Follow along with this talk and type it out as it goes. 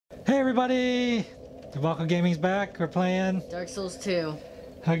Hey everybody! Welcome Gaming's back. We're playing Dark Souls 2.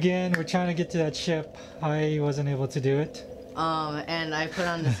 again. We're trying to get to that ship. I wasn't able to do it. And I put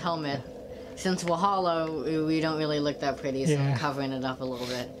on this helmet. Since we're hollow, we don't really look that pretty, so I'm covering it up a little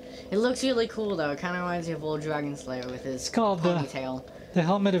bit. It looks really cool though. It kind of reminds me of old Dragon Slayer with his ponytail. The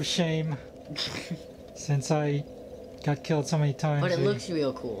helmet of shame. Since I got killed so many times. But it looks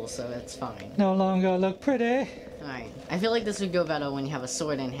real cool, so it's fine. No longer look pretty. Alright. I feel like this would go better when you have a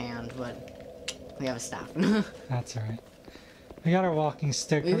sword in hand, but we have a staff. That's alright. We got our walking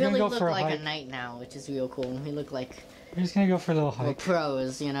stick. We We're really gonna go look for a like hike. a knight now, which is real cool. We look like We're just gonna go for a little we're hike.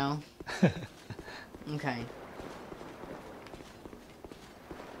 pros, you know? Okay.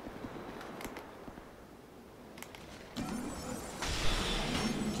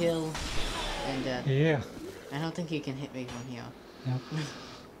 Kill and dead. Yeah. I don't think you can hit me from here. Nope.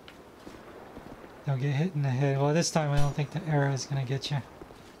 Don't get hit in the head. Well, this time I don't think the arrow is gonna get you.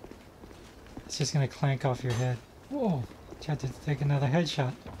 It's just gonna clank off your head. Whoa! Tried to take another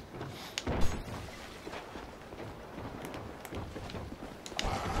headshot.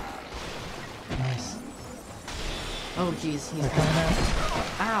 Nice. Oh jeez, he's They're coming out.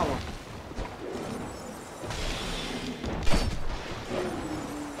 Ow!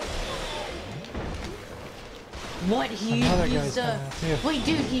 What? He Another used guy's coming out too. Wait,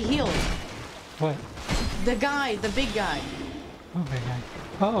 dude, he healed. What? The guy, the big guy. Oh, big guy.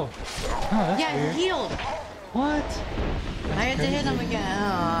 Oh! Oh, that's Yeah, weird. he healed. What? I had to hit him again.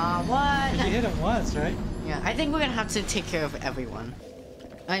 Aw, what? You hit him once, right? Yeah, I think we're gonna have to take care of everyone.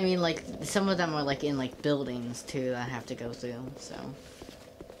 I mean, like, some of them are, like, in, like, buildings, too, that I have to go through, so...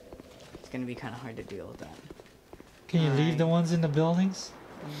 It's gonna be kind of hard to deal with that. Can you leave the ones in the buildings?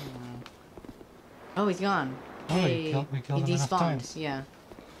 Oh, he's gone. Oh, Hey, we killed him he enough despawned, times. yeah.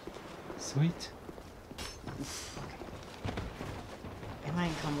 Sweet. Am I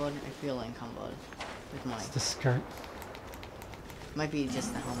encumbered? I feel encumbered with mine. It's the skirt. Might be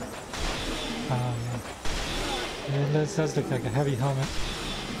just the helmet. Oh, yeah. It does look like a heavy helmet.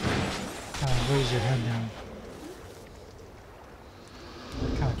 Raise your head down.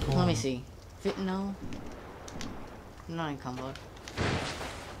 Kind of cool. Let me see. No. I'm not encumbered.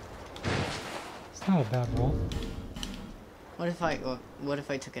 It's not a bad roll. What if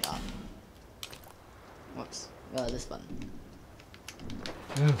I took it off? Whoops. This button.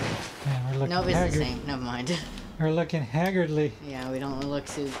 Ooh, man, we're looking Nope, it's haggard. the same. Never mind. We're looking haggardly. Yeah, we don't look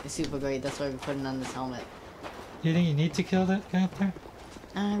super great. That's why we're putting on this helmet. Do you think you need to kill that guy up there?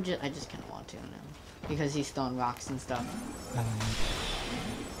 I just kind of want to now. Because he's throwing rocks and stuff. I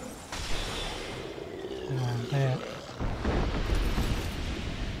don't know. That.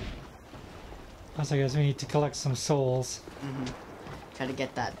 Plus, I guess we need to collect some souls. Try to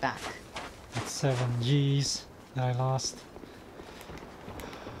get that back. That's 7 G's that I lost.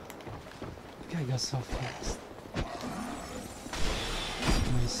 The guy goes so fast.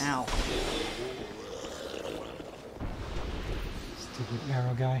 Nice. Ow. Stupid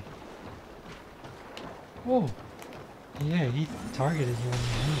arrow guy. Oh! Yeah, he targeted you when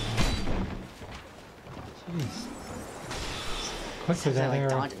you moved. Jeez. Quick with that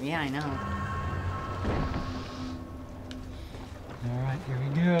arrow. Yeah, I know. Alright, here we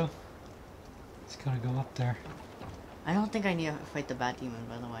go. Just gotta go up there. I don't think I need to fight the bat demon,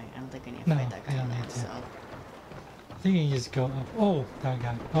 by the way. I don't think I need to No, fight that guy you don't there, need to. so... I think you can just go up. Oh, that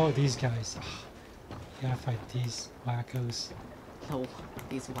guy. Oh, these guys. Ugh. You gotta fight these wackos. Oh,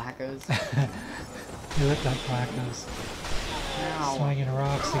 these wackos. They look like wackos. Ow. Swinging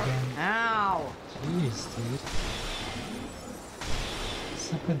rocks again. Ow! Jeez, dude.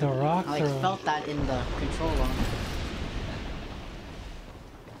 What's up with the rock I throw? felt that in the controller.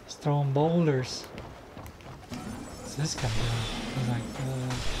 He's throwing boulders. What's this guy doing? He's like,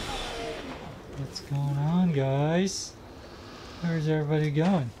 what's going on, guys? Where's everybody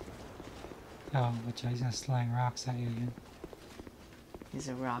going? Oh, which he's gonna sling rocks at you again. He's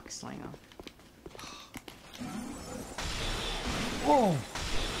a rock slinger. Whoa!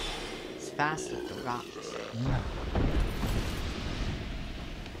 He's fast with the rocks. Yeah.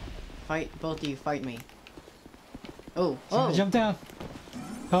 Fight, both of you, fight me. Oh, Somebody jump down!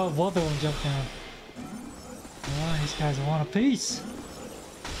 Oh, both of them jumped down. Oh, these guys want a piece.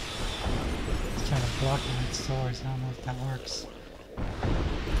 He's trying to block him with swords. I don't know if that works.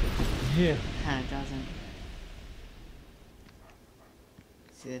 Yeah. Kinda doesn't.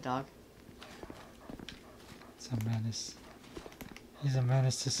 See the dog? It's a menace. He's a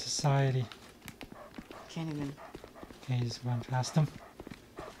menace to society. Can't even... Can you just run past him?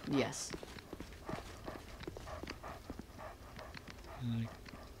 Yes. Like,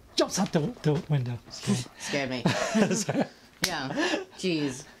 jumps out the window. Scared me. Yeah.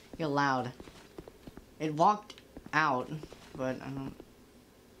 Jeez. You're loud. It walked out, but I don't...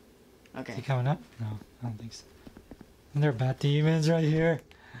 Okay. Is he coming up? No, I don't think so. And they're bat demons right here.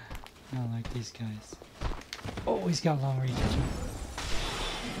 I don't like these guys. Oh, he's got long reach.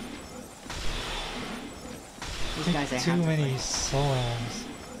 These guys Too many soul arms.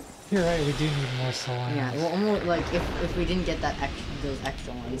 You're right, we do need more soul arms. Yeah, well, almost, like, if we didn't get that those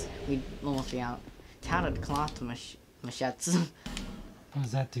extra ones, we'd almost be out. Tattered cloth machetes. What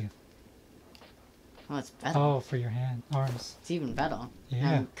does that do? Oh, it's better. Oh, for your arms. It's even better.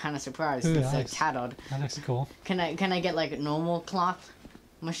 Yeah. I'm kind of surprised. Ooh, It's like tattered. That looks cool. Can I get like normal cloth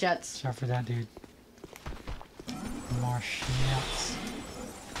machetes? Sure for that, dude. Machetes.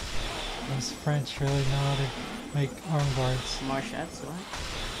 Those French really know how to make arm guards. Machetes? What?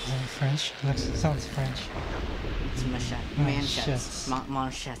 Isn't it French? Sounds French. It's machete. Manchettes.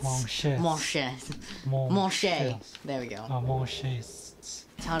 Manchettes. Manchettes. Manchettes. There we go. Oh, manchettes.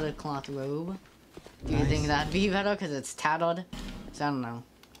 Tattered cloth robe. Do you think that'd be better because it's tattered? So I don't know.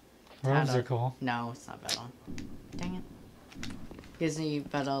 Robes are cool. No, it's not better. Dang it. Gives me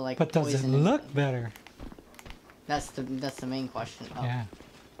better like. But does it look better? That's the main question. Oh. Yeah.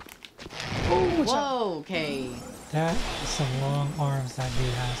 Oh, whoa. Okay. That is some long arms that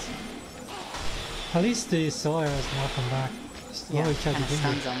dude has. At least the Solar has welcome back. Yeah, he tried kind to of kill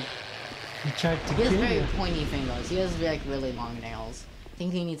stuns you. him. He tried to He has kill very you. pointy fingers. He has like really long nails. I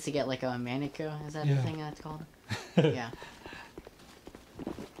think he needs to get like a manicure. Is that the thing that's called? Yeah.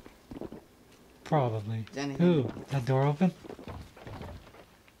 Probably. Anything? Ooh, that door open?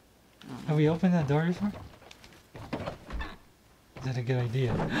 Have we opened that door before? Is that a good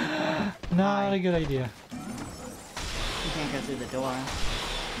idea? Not a good idea. You can't go through the door.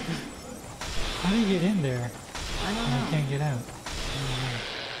 How do you get in there? I don't And know. you can't get out.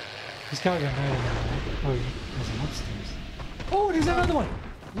 He's got to go right in there, right? Oh, there's an upstairs. Oh, there's another one!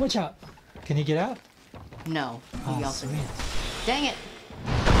 Watch out! Can he get out? No. Oh, He also sweet. Dang it!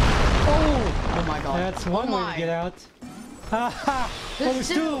 Oh! Oh my god. That's one way to get out. Ha ha! Oh, there's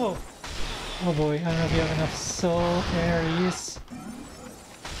two of them! Oh boy, I don't know if you have enough soul Aries.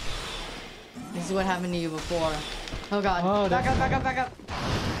 This is what happened to you before. Oh god. Oh, back up, back up, back up!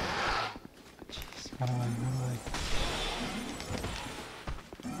 Jeez, run away, run away.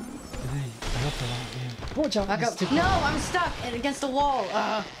 I hope they're not here. Watch out! Back up! stick No, out. I'm stuck against the wall!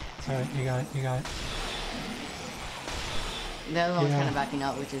 It's alright, you got it, you got it. The other one's Yeah. kind of backing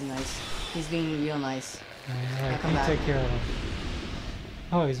up, which is nice. He's being real nice. Alright, come you back. take care of him.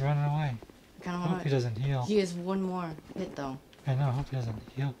 Oh, he's running away. I kind I of hope want he doesn't heal. He has one more hit though. I know, I hope he doesn't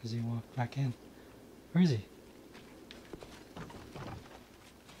heal because he walked back in. Where is he?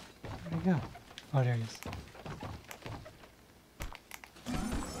 Where'd he go? Oh, there he is.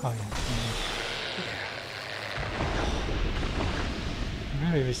 Oh, yeah.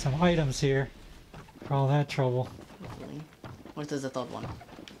 There better be some items here for all that trouble. Hopefully. What if there's a third one?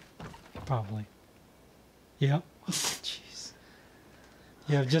 Probably. Yep. Jeez.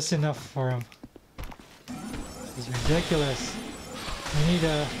 You have just enough for him. This is ridiculous. I need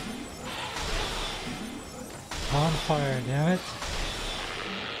a bonfire, damn it.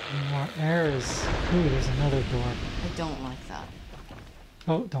 Need more arrows. Ooh, there's another door. I don't like that.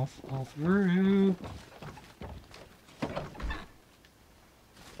 Oh, don't fall through.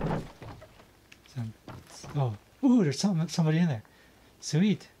 Oh, ooh, there's somebody in there.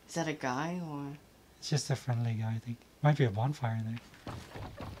 Sweet. Is that a guy or? It's just a friendly guy, I think. Might be a bonfire in there.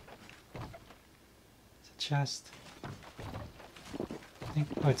 It's a chest. I think.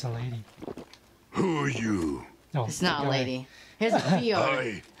 Oh, it's a lady. Who are you? No, It's not a guy. lady. Here's a field.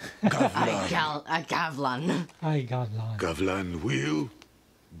 I, Gavlan. A Gavlan. I got lost. Gavlan Wheel?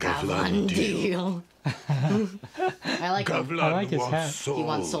 Gavlan deal. I like him. Gavlan I like his wants hat. soul. He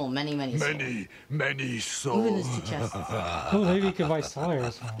wants soul. Many, many soul. Many Even souls. his two chests. Oh, maybe you could buy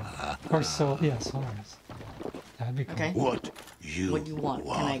Solaris from him. Or Solaris. That'd be cool. Okay. What you What do you want?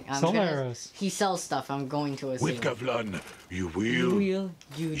 Can I? I'm Soul gonna, arrows. he sells stuff. I'm going to assume. With Gavlan, you You will, will.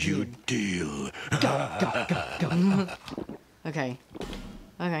 you deal. Okay.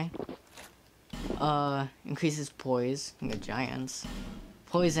 Okay. Increases poise. You get giants.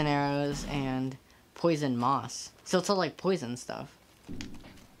 Poison arrows and poison moss. So it's all like poison stuff.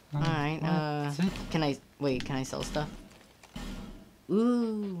 Alright, That's it. can I sell stuff?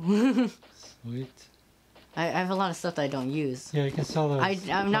 Ooh. Sweet. I have a lot of stuff that I don't use. Yeah, you can sell those.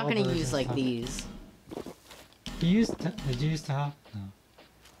 I'm not gonna halberds use and like stuff. these. Did you use the hop? No.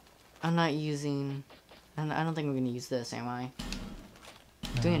 I'm not using... I don't think I'm gonna use this, am I?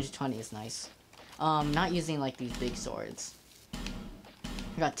 320 is nice. Not using like these big swords.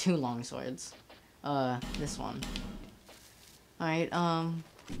 I got two long swords. This one. Alright,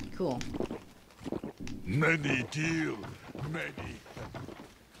 Cool. Many deal. Many.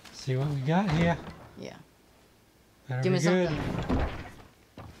 See what we got here. Yeah. Better Give be me good. something.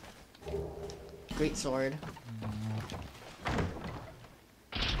 Great sword.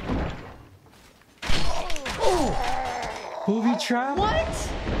 Booby trap? What?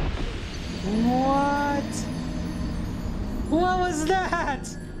 What? What was that?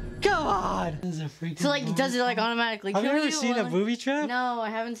 Come on! This is a freaking So like, does it like automatically Have you kill ever seen a or- booby trap? No, I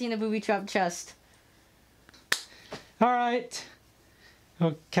haven't seen a booby trap chest. Alright.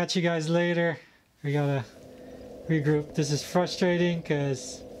 We'll catch you guys later. We gotta regroup. This is frustrating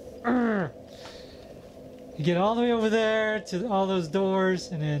because you get all the way over there to all those doors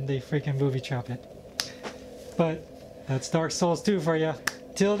and then they freaking booby trap it. But that's Dark Souls 2 for you.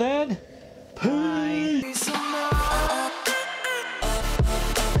 Till then, Bye. peace!